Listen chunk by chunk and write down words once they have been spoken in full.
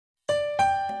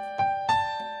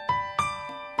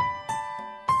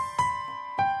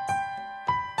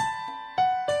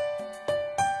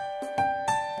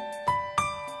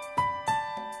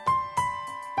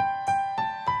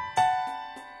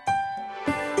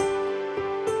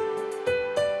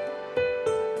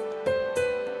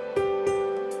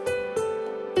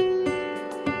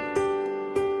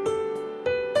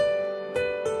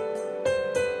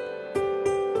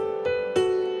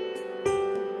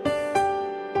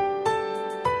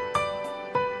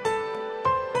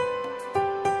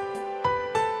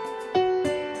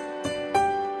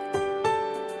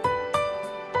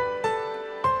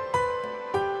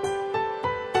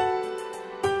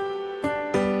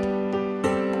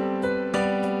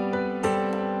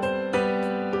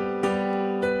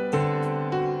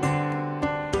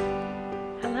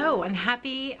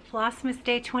happy Flossmas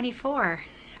Day 24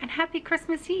 and happy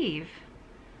Christmas Eve.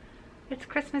 It's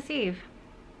Christmas Eve.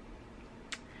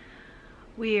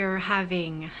 We are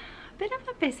having a bit of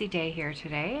a busy day here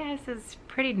today, as is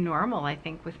pretty normal, I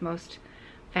think, with most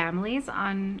families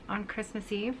on Christmas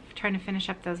Eve, trying to finish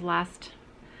up those last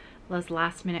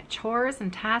minute chores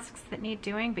and tasks that need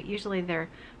doing, but usually they're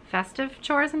festive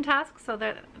chores and tasks, so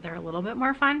they're a little bit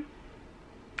more fun.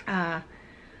 I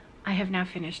have now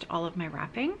finished all of my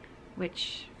wrapping,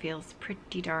 which feels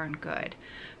pretty darn good,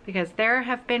 because there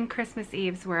have been Christmas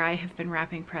Eves where I have been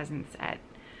wrapping presents at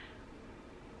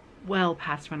well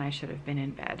past when I should have been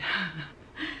in bed.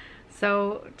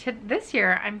 So this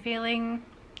year I'm feeling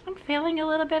a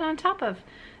little bit on top of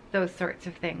those sorts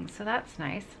of things, so that's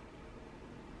nice.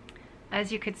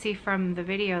 As you could see from the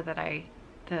video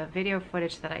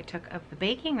footage that I took of the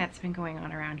baking that's been going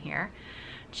on around here,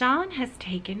 John has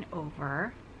taken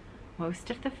over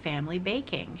most of the family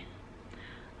baking.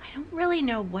 I don't really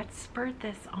know what spurred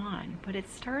this on, but it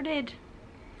started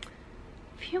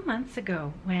a few months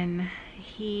ago when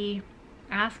he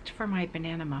asked for my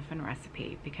banana muffin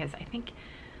recipe, because I think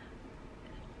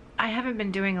I haven't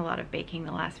been doing a lot of baking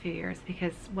the last few years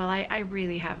because, well, I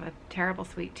really have a terrible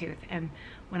sweet tooth, and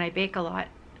when I bake a lot,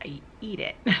 I eat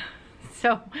it.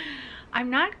 So I'm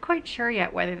not quite sure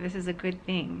yet whether this is a good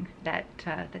thing that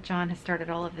John has started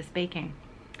all of this baking,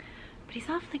 but he's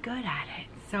awfully good at it.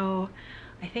 So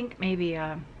I think maybe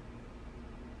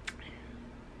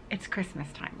it's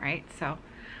Christmas time, right? So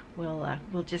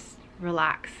we'll just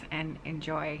relax and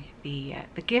enjoy the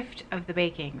gift of the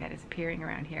baking that is appearing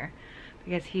around here,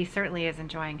 because he certainly is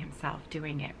enjoying himself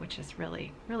doing it, which is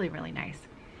really, really, really nice.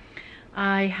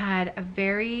 I had a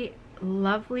very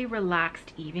lovely,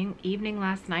 relaxed evening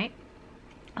last night.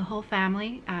 A whole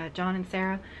family, John and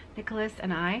Sarah, Nicholas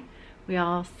and I, we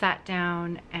all sat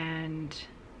down and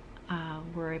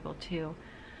were able to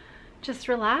just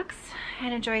relax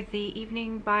and enjoy the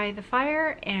evening by the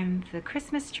fire and the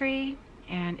Christmas tree,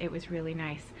 and it was really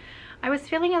nice. I was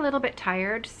feeling a little bit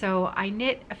tired, so I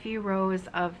knit a few rows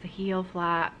of the heel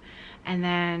flap, and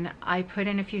then I put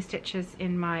in a few stitches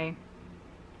in my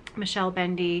Michelle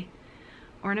Bendy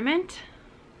ornament.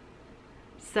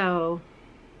 So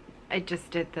I just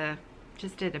did a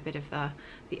bit of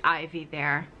the ivy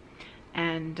there,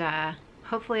 and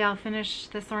hopefully I'll finish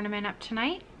this ornament up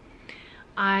tonight.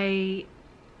 I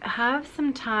have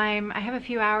some time, I have a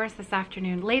few hours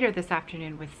later this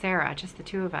afternoon with Sarah, just the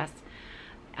two of us,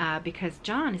 because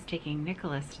John is taking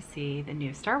Nicholas to see the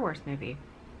new Star Wars movie.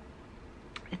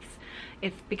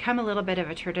 It's become a little bit of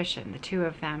a tradition. The two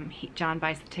of them, John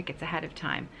buys the tickets ahead of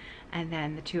time, and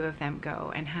then the two of them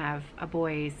go and have a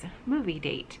boys' movie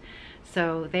date.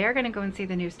 So they're going to go and see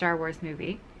the new Star Wars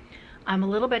movie. I'm a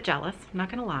little bit jealous, I'm not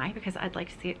going to lie, because I'd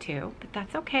like to see it too, but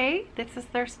that's okay. This is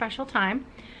their special time.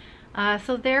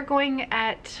 So they're going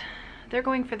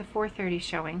for the 4:30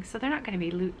 showing, so they're not going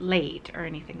to be late or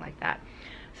anything like that.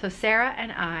 So Sarah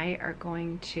and I are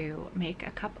going to make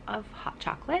a cup of hot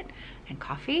chocolate and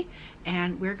coffee,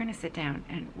 and we're going to sit down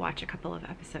and watch a couple of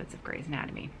episodes of Grey's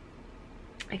Anatomy,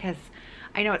 because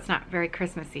I know it's not very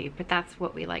Christmassy, but that's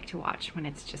what we like to watch when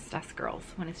it's just us girls,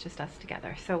 when it's just us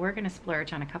together. So we're going to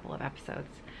splurge on a couple of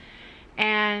episodes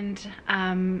and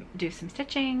do some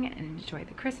stitching and enjoy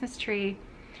the Christmas tree,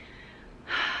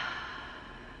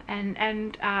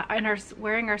 and are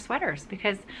wearing our sweaters,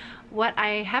 because what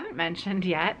I haven't mentioned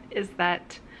yet is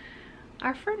that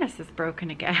our furnace is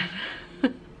broken again.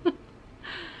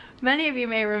 Many of you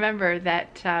may remember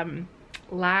that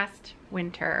last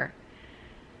winter,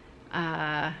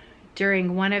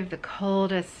 during one of the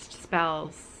coldest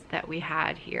spells that we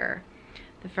had here,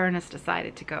 the furnace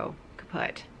decided to go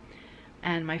kaput,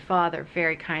 and my father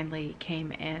very kindly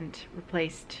came and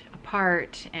replaced a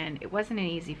part, and it wasn't an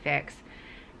easy fix.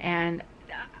 And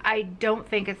I don't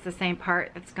think it's the same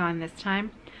part that's gone this time,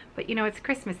 but you know, it's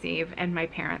Christmas Eve and my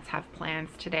parents have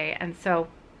plans today, and so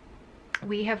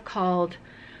we have called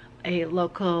a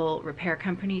local repair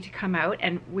company to come out,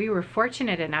 and we were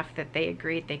fortunate enough that they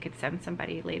agreed they could send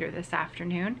somebody later this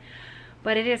afternoon.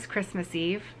 But it is Christmas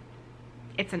Eve,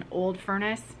 it's an old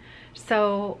furnace,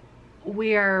 so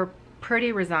we are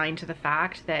pretty resigned to the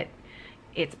fact that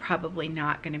it's probably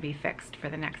not going to be fixed for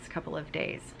the next couple of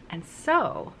days. And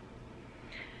so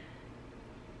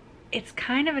it's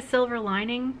kind of a silver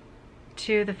lining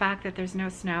to the fact that there's no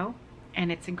snow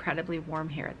and it's incredibly warm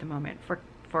here at the moment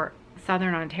for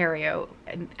southern Ontario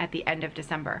at the end of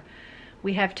December.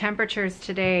 We have temperatures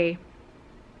today,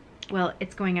 well,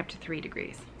 it's going up to 3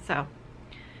 degrees. So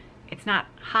it's not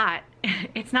hot,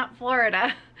 it's not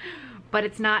Florida, but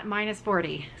it's not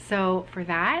 -40. So for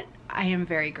that, I am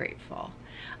very grateful.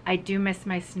 I do miss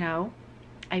my snow.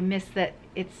 I miss that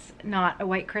it's not a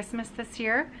white Christmas this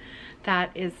year.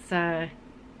 That is, I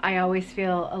always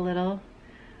feel a little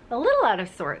out of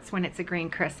sorts when it's a green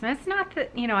Christmas. Not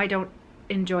that, you know, I don't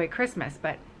enjoy Christmas,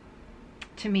 but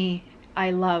to me,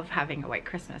 I love having a white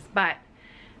Christmas. But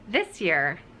this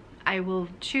year, I will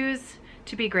choose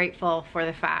to be grateful for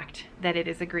the fact that it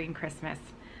is a green Christmas,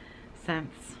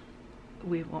 since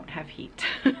we won't have heat.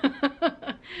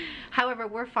 However,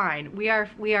 we're fine. We are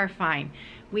fine.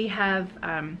 We have,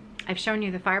 I've shown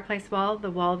you the fireplace wall, the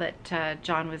wall that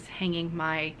John was hanging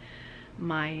my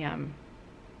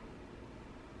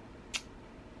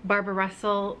Barbara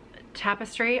Russell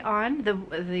tapestry on,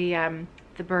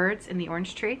 the birds in the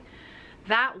orange tree.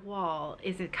 That wall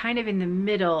is kind of in the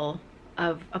middle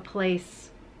of a place.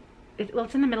 Well,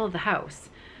 it's in the middle of the house,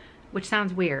 which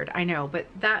sounds weird, I know, but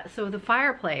so the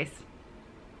fireplace,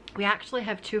 we actually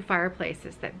have two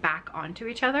fireplaces that back onto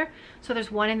each other. So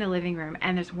there's one in the living room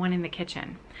and there's one in the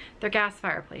kitchen. They're gas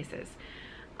fireplaces.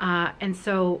 And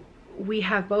so we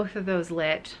have both of those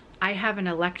lit. I have an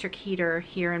electric heater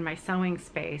here in my sewing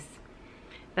space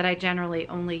that I generally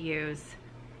only use.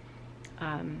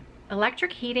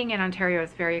 Electric heating in Ontario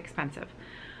is very expensive.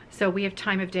 So we have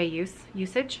time of day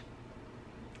usage.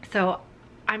 So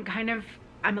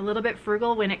I'm a little bit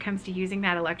frugal when it comes to using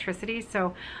that electricity,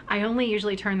 so I only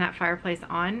usually turn that fireplace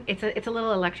on. It's a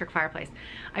little electric fireplace.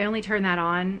 I only turn that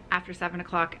on after 7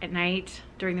 o'clock at night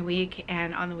during the week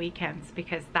and on the weekends,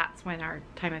 because that's when our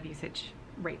time of usage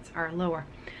rates are lower.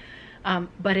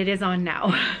 But it is on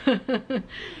now.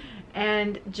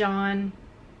 And John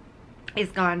is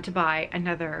gone to buy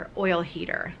another oil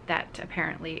heater that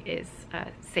apparently is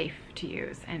safe to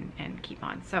use and keep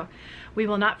on. So we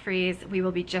will not freeze. We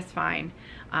will be just fine.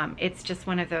 It's just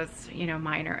one of those, you know,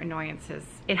 minor annoyances.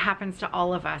 It happens to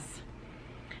all of us.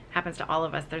 Happens to all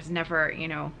of us. There's never, you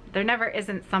know, there never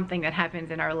isn't something that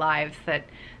happens in our lives that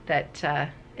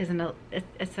isn't a,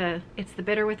 it's the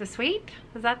bitter with the sweet.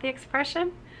 Is that the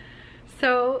expression?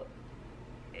 So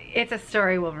it's a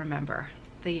story we'll remember,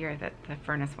 the year that the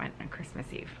furnace went on Christmas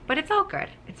Eve. But it's all good.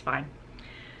 It's fine.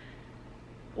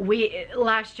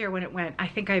 Last year when it went, I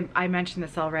think I mentioned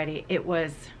this already, it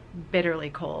was bitterly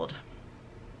cold.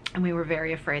 And we were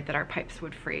very afraid that our pipes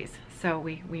would freeze. So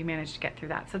we managed to get through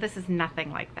that. So this is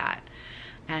nothing like that.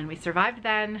 And we survived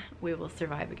then. We will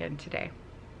survive again today.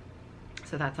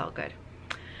 So that's all good.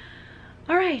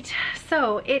 All right.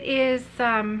 So it is,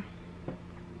 I'm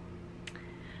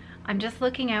just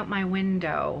looking out my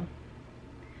window.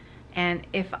 And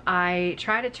if I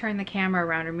try to turn the camera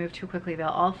around or move too quickly, they'll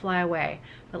all fly away.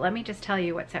 But let me just tell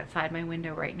you what's outside my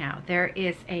window right now. There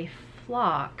is a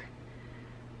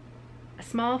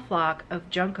small flock of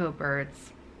junco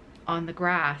birds on the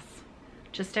grass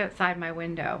just outside my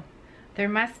window. There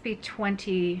must be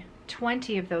 20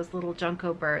 of those little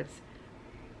junco birds.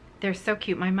 They're so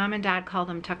cute. My mom and dad call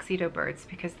them tuxedo birds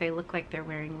because they look like they're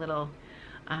wearing little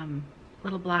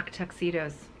black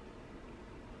tuxedos.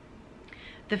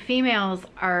 The females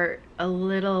are a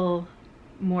little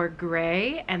more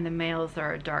gray and the males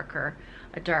are a darker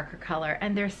color,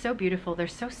 and they're so beautiful. They're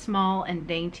so small and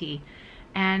dainty,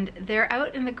 and they're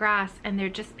out in the grass and they're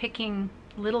just picking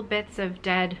little bits of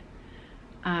dead,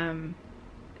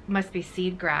 must be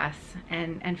seed grass,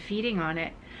 and feeding on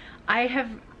it.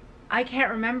 I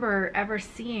can't remember ever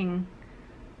seeing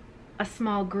a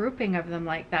small grouping of them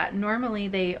like that. Normally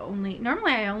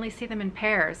I only see them in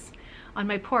pairs on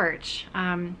my porch.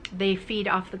 They feed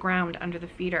off the ground under the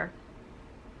feeder.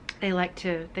 They like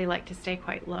to stay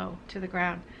quite low to the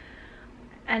ground.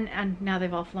 And now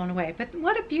they've all flown away. But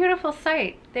what a beautiful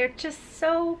sight. They're just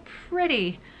so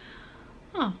pretty.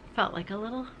 Oh, felt like a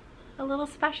little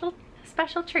special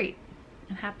treat.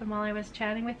 It happened while I was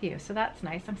chatting with you, so that's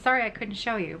nice. I'm sorry I couldn't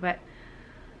show you, but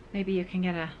maybe you can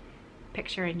get a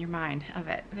picture in your mind of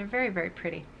it. They're very, very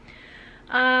pretty.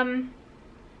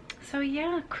 So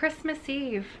yeah, Christmas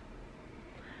Eve.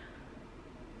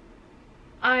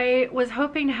 I was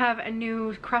hoping to have a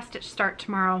new cross stitch start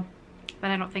tomorrow,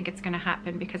 but I don't think it's going to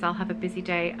happen because I'll have a busy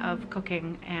day of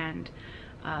cooking and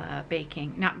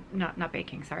baking. Not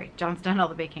baking, sorry. John's done all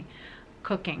the baking.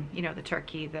 Cooking, you know, the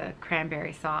turkey, the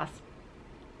cranberry sauce.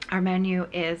 Our menu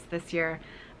is this year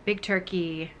big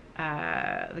turkey,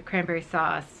 the cranberry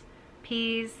sauce,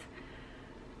 peas,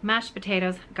 mashed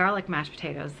potatoes, garlic mashed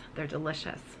potatoes. They're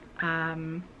delicious.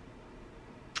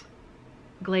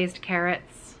 Glazed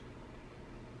carrots,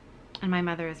 and my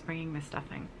mother is bringing the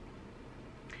stuffing.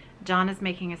 John is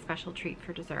making a special treat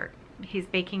for dessert. He's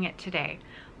baking it today,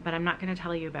 but I'm not going to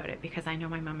tell you about it because I know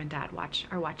my mom and dad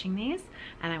are watching these,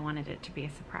 and I wanted it to be a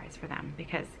surprise for them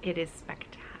because it is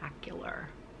spectacular.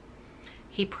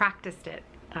 He practiced it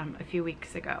a few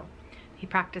weeks ago. he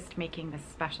practiced making this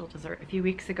special dessert a few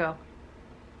weeks ago.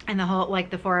 And the whole, like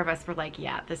the four of us were like,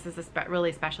 yeah, this is a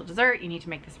really special dessert. You need to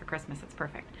make this for Christmas. It's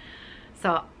perfect.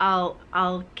 So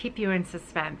I'll keep you in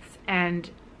suspense, and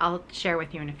I'll share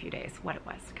with you in a few days what it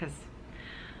was, because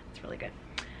it's really good.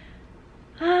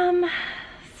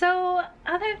 So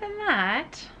other than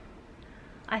that,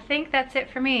 I think that's it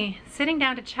for me. Sitting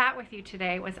down to chat with you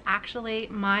today was actually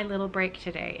my little break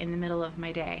today in the middle of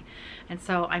my day. And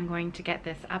so I'm going to get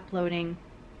this uploading.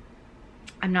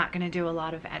 I'm not going to do a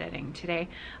lot of editing today.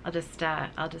 I'll just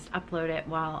upload it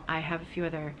while I have a few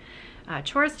other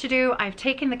chores to do. I've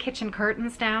taken the kitchen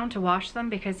curtains down to wash them,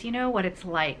 because you know what it's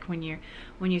like when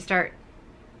you start.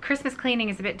 Christmas cleaning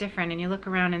is a bit different, and you look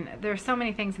around and there are so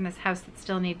many things in this house that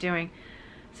still need doing.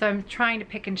 So I'm trying to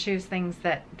pick and choose things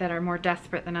that are more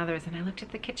desperate than others. And I looked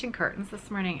at the kitchen curtains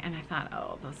this morning and I thought,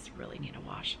 oh, those really need a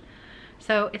wash.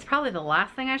 So it's probably the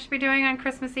last thing I should be doing on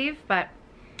Christmas Eve, but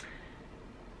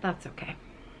that's okay.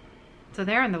 So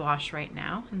they're in the wash right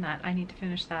now, and that I need to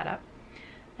finish that up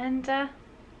and get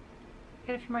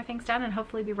a few more things done, and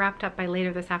hopefully be wrapped up by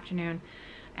later this afternoon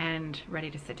and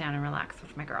ready to sit down and relax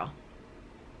with my girl.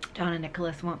 John and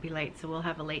Nicholas won't be late, so we'll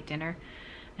have a late dinner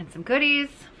and some goodies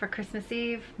for Christmas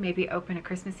Eve, maybe open a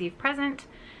Christmas Eve present,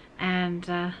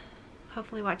 and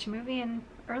hopefully watch a movie and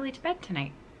early to bed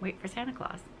tonight. Wait for Santa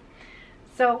Claus.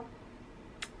 So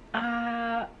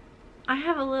I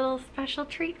have a little special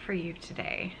treat for you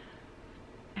today,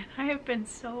 and I have been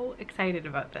so excited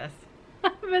about this.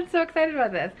 I've been so excited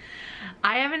about this.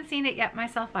 I haven't seen it yet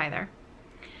myself either,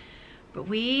 but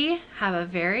we have a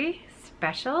very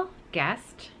special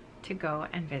guest to go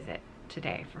and visit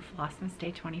today for Flossmas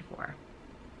Day 24.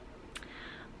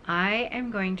 I am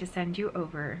going to send you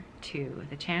over to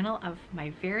the channel of my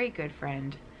very good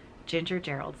friend, Ginger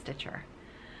Gerald Stitcher.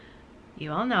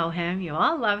 You all know him, you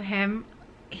all love him.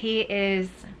 He is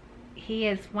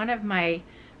one of my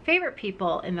favorite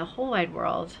people in the whole wide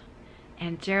world,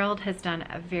 and Gerald has done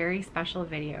a very special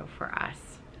video for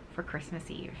us for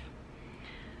Christmas Eve.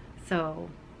 So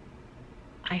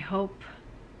I hope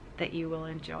that you will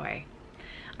enjoy.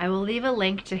 I will leave a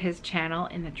link to his channel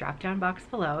in the drop down box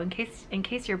below in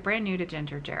case you're brand new to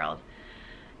Ginger Gerald.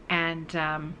 And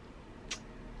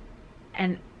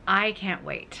I can't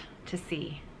wait to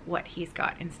see what he's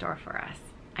got in store for us.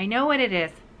 I know what it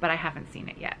is, but I haven't seen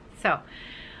it yet. So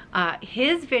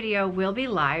his video will be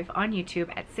live on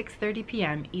YouTube at 6:30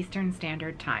 p.m. Eastern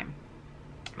Standard Time.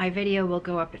 My video will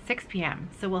go up at 6 p.m.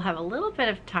 so we'll have a little bit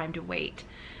of time to wait.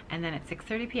 And then at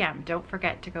 6:30 p.m. don't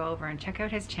forget to go over and check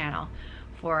out his channel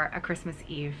for a Christmas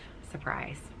Eve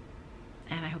surprise.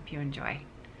 And I hope you enjoy.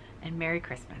 And Merry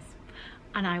Christmas.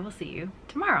 And I will see you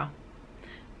tomorrow.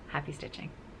 Happy stitching.